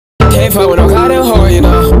ain't fuck with no goddamn whore, you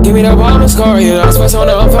know. Give me the ball and score, you know. Sweat on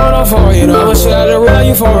the phone for, you know. I'ma shit out of the real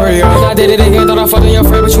euphoria. And I did it again, thought I fucked on your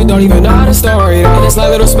friend, but you don't even know how the story. And it's like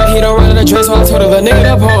little smack, he don't run in the dress, so I told her the nigga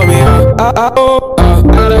that pulled me up. I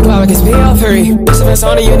got a clock, it's BL3. Bitch, if it's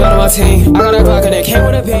on it, you know my team. I got a clock and it came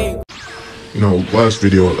with a ping. You know, last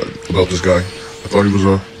video about this guy, I thought it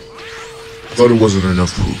wasn't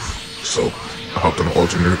enough proof. So I hopped on an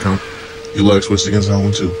alternate account. He lag switched against that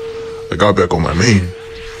one too. I got back on my main,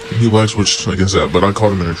 and he lag switched against that, but I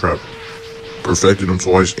caught him in a trap. Perfected him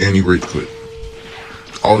twice, and he rage quit.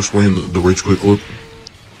 I'll explain the rage quit clip,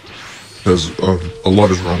 because a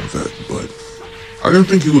lot is wrong with that, but I didn't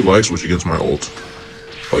think he would lag switch against my ult.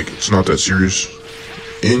 Like, it's not that serious,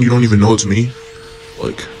 and you don't even know it's me.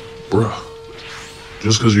 Like, bruh,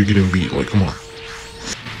 just because you're getting beat, like, come on.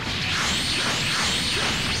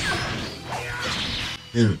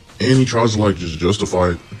 And he tries to like just justify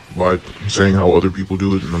it by saying how other people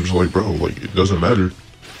do it, and I'm just like, bro, like, it doesn't matter.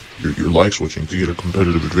 You're lag switching to get a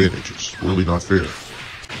competitive advantage. It's really not fair.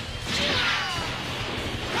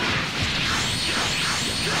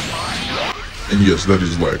 And yes, that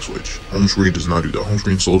is lag switch. Home screen does not do that. Home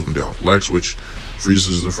screen slows him down. Lag switch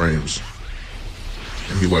freezes the frames,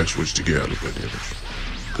 and he lag switched to get out of that damage.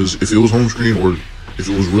 Because if it was home screen or if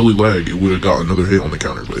it was really lag, it would have got another hit on the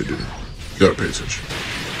counter, but it didn't. You gotta pay attention.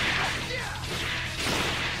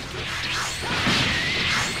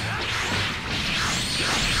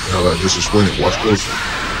 Now that I just explained it, watch closely.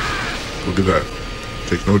 Look at that.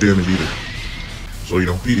 Takes no damage either. So, you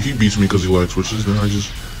know, he beats me because he lag switches, then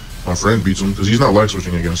my friend beats him because he's not lag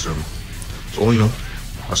switching against him. So, you know,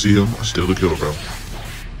 I see him, I steal the kill, bro.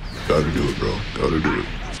 Gotta do it, bro. Gotta do it.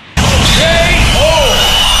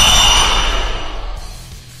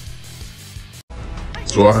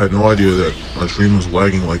 So I had no idea that my stream was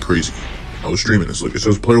lagging like crazy. I was streaming this. Look, it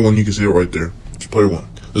says player 1, you can see it right there. It's player 1.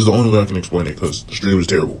 This is the only way I can explain it, because the stream is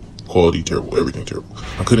terrible. Quality terrible, everything terrible.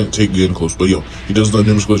 I couldn't take getting close, but yo, he does the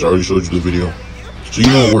damage glitch. I already showed you the video. So you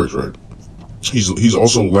know it works, right? He's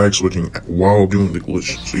also lag switching while doing the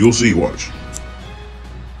glitch. So you'll see, watch.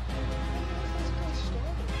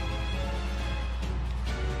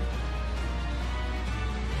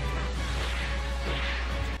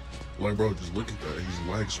 Like, bro, just look at that. He's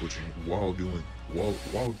lag switching while doing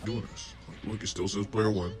this. Look, it still says player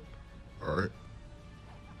 1. Alright.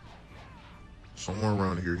 Somewhere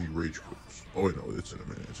around here he rage quits. Oh wait, no, it's in a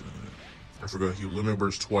minute, I forgot he limit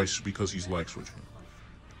bursts twice because he's lag switching.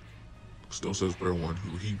 Still says player 1.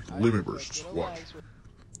 He limit bursts. Watch.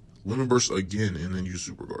 Limit bursts again and then use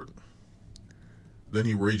super guard. Then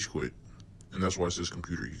he rage quit. And that's why it says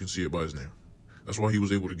computer. You can see it by his name. That's why he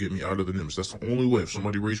was able to get me out of the Nimbus. That's the only way. If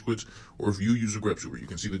somebody rage quits, or if you use a grab super, you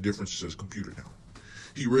can see the difference. It says computer now.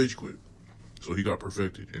 He rage quit. So he got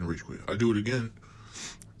perfected and rage quit. I do it again.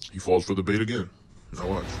 He falls for the bait again. Now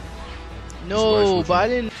watch. No, but I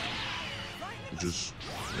didn't. Just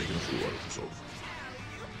making a fool out of himself.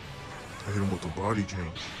 I hit him with the body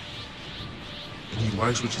change. And he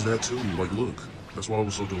lag switches that too. Like, look. That's why I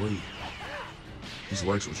was so delayed. He's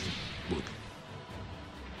lag switching. Look.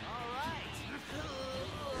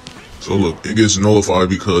 So look, it gets nullified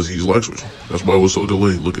because he's lag switching. That's why it was so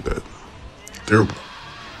delayed. Look at that. Terrible.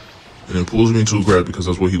 And then pulls me into a grab because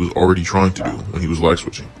that's what he was already trying to do when he was lag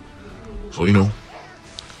switching. So, you know,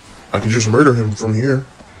 I can just murder him from here.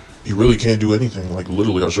 He really can't do anything. Like,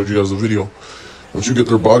 literally, I showed you guys the video. Once you get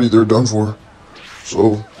their body, they're done for.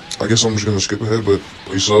 So, I guess I'm just going to skip ahead, but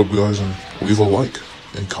please sub, guys, and leave a like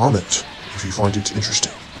and comment if you find it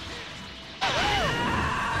interesting.